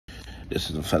This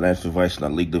is a financial advice,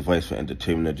 not legal advice, for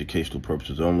entertainment and educational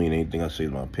purposes only, and anything I say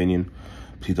is my opinion.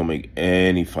 Please don't make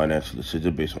any financial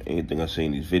decision based on anything I say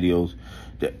in these videos.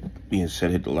 That being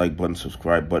said, hit the like button,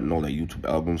 subscribe button, all that YouTube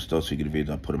algorithm stuff so you get the videos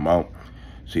I put them out.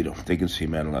 So you don't think and see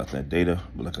analyzing that data.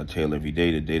 But like I tell every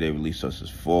day, the data they release us is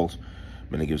false.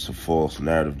 Man, they give us a false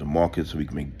narrative to market so we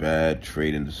can make bad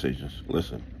trading decisions.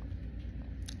 Listen.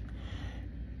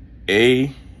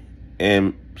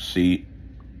 AMC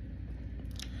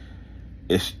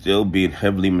is still being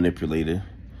heavily manipulated.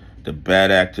 The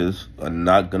bad actors are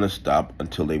not going to stop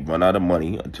until they run out of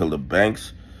money, until the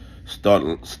banks start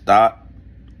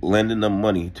lending them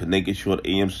money to naked short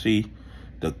AMC.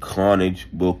 The carnage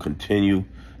will continue.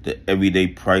 The everyday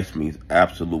price means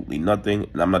absolutely nothing.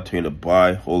 And I'm not telling you to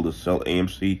buy, hold, or sell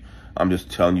AMC. I'm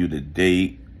just telling you that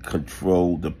they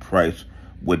control the price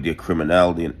with their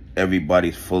criminality, and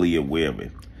everybody's fully aware of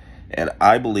it. And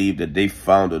I believe that they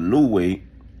found a new way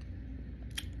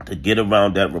to get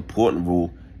around that reporting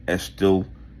rule and still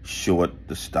short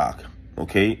the stock.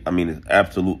 Okay? I mean, it's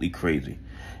absolutely crazy.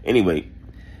 Anyway,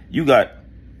 you got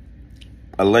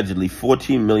allegedly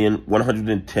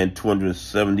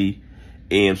 14,110,270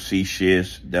 AMC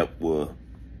shares that were,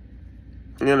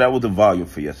 that was the volume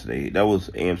for yesterday. That was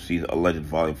AMC's alleged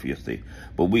volume for yesterday.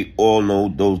 But we all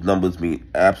know those numbers mean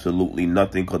absolutely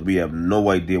nothing because we have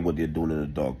no idea what they're doing in the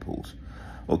dog pools.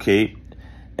 Okay?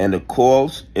 And the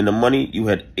calls in the money, you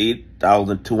had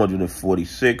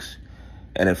 8,246.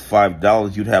 And at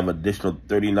 $5, you'd have additional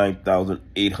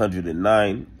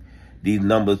 39,809. These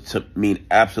numbers mean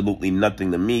absolutely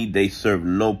nothing to me. They serve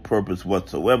no purpose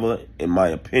whatsoever, in my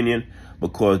opinion,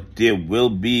 because there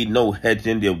will be no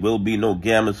hedging. There will be no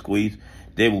gamma squeeze.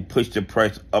 They will push the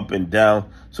price up and down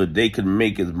so they can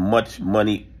make as much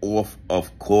money off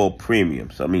of call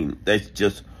premiums. I mean, that's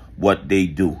just what they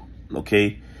do,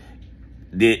 okay?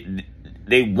 They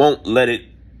won't let it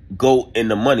go in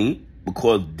the money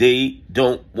because they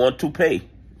don't want to pay.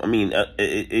 I mean,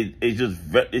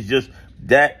 it's just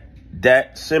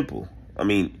that simple. I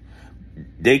mean,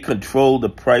 they control the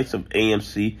price of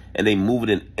AMC and they move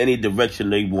it in any direction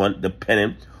they want,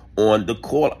 depending on the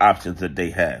call options that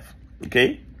they have.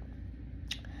 Okay?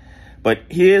 But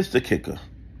here's the kicker.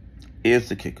 Here's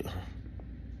the kicker.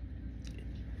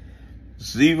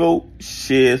 0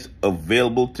 shares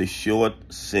available to short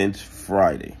since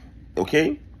Friday.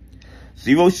 Okay?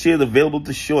 0 shares available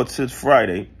to short since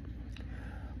Friday.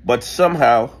 But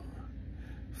somehow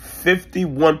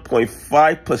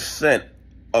 51.5%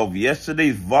 of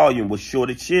yesterday's volume was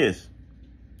shorted shares.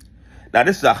 Now,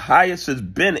 this is the highest it's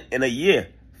been in a year.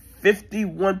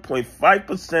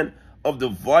 51.5% of the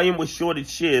volume was shorted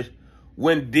shares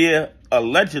when there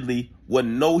allegedly were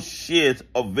no shares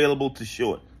available to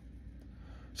short.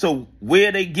 So where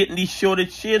are they getting these shorted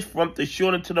shares from to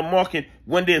short into the market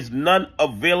when there's none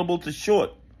available to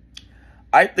short?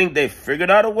 I think they figured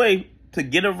out a way to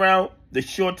get around the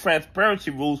short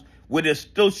transparency rules where they're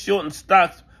still shorting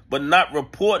stocks but not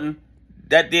reporting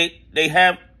that they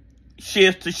have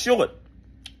shares to short.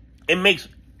 It makes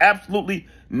absolutely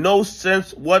no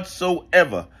sense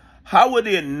whatsoever. How are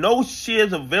there no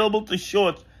shares available to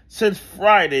short since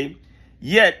Friday,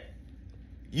 yet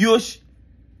you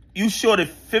shorted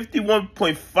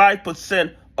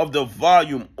 51.5% of the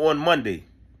volume on Monday?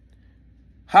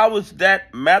 How is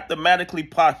that mathematically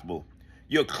possible?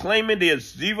 You're claiming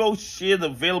there's 0 shares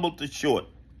available to short,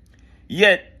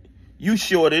 yet you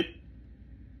shorted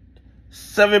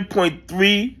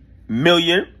 7.3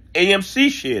 million AMC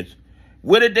shares.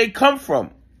 Where did they come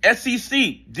from?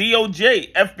 SEC,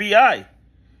 DOJ, FBI.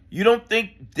 You don't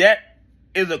think that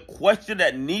is a question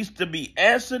that needs to be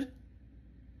answered?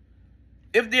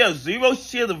 If there are 0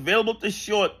 shares available to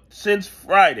short since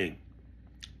Friday,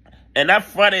 and not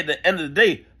Friday at the end of the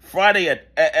day, Friday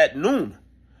at noon.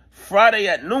 Friday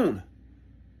at noon.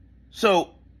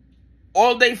 So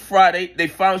all day Friday, they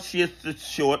found shares to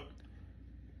short.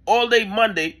 All day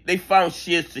Monday, they found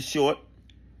shares to short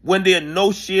when there are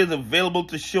no shares available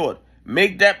to short.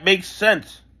 Make that make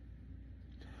sense.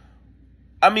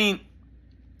 I mean,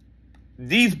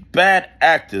 these bad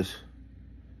actors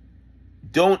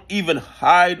don't even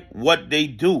hide what they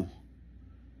do.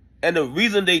 And the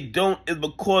reason they don't is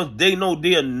because they know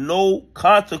there are no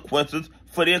consequences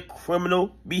for their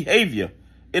criminal behavior.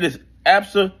 It is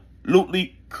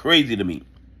absolutely crazy to me.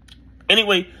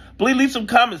 Anyway, please leave some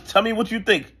comments. Tell me what you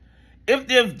think. If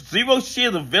there's 0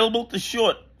 shares available to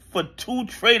short for 2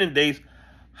 trading days,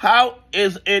 how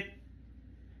is it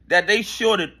that they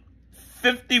shorted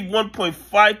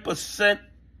 51.5%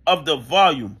 of the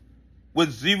volume with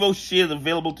 0 shares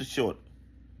available to short?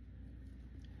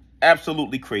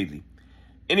 Absolutely crazy.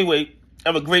 Anyway,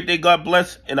 Have a great day. God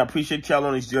bless. And I appreciate y'all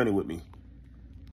on this journey with me.